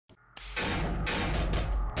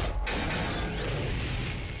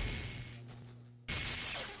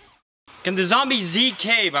Can the zombie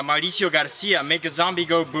ZK by Mauricio Garcia make a zombie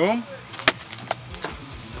go boom?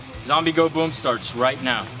 Zombie go boom starts right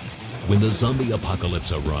now. When the zombie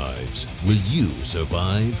apocalypse arrives, will you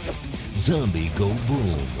survive? Zombie go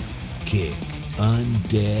boom. Kick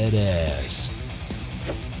undead ass.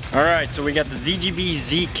 Alright, so we got the ZGB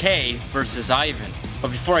ZK versus Ivan.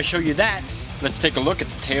 But before I show you that, let's take a look at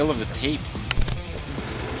the tail of the tape.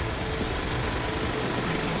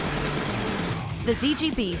 The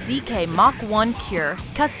ZGB ZK Mach 1 Cure,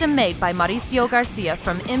 custom made by Mauricio Garcia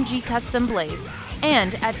from MG Custom Blades.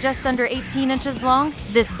 And at just under 18 inches long,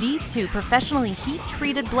 this D2 professionally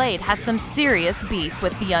heat-treated blade has some serious beef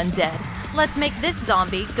with the undead. Let's make this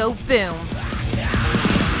zombie go boom.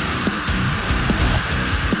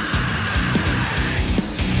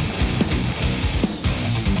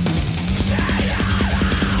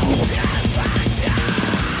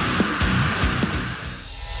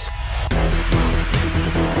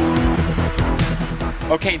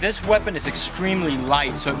 Okay, this weapon is extremely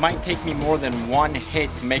light, so it might take me more than one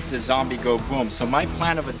hit to make the zombie go boom. So my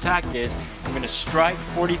plan of attack is I'm going to strike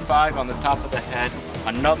 45 on the top of the head,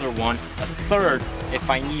 another one, a third if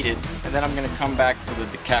I need it, and then I'm going to come back for the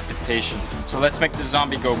decapitation. So let's make the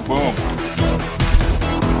zombie go boom.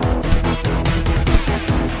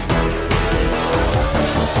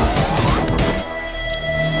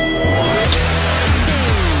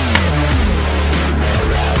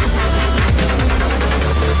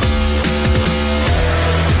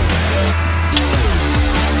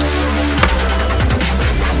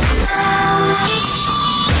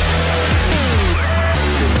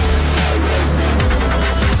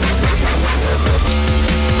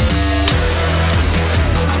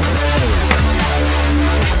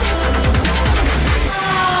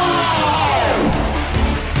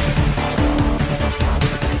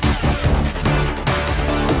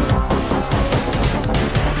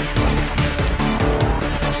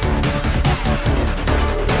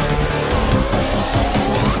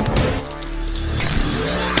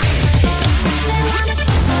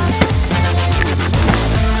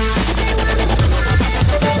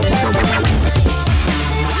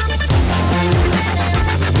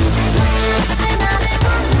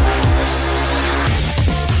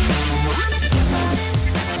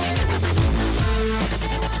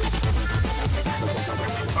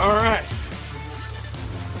 Alright,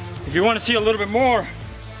 if you want to see a little bit more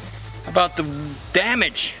about the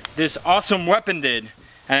damage this awesome weapon did,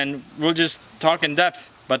 and we'll just talk in depth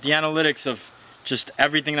about the analytics of just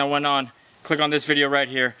everything that went on, click on this video right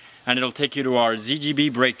here and it'll take you to our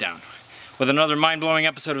ZGB breakdown. With another mind-blowing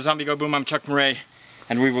episode of Zombie Go Boom, I'm Chuck Murray,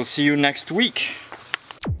 and we will see you next week.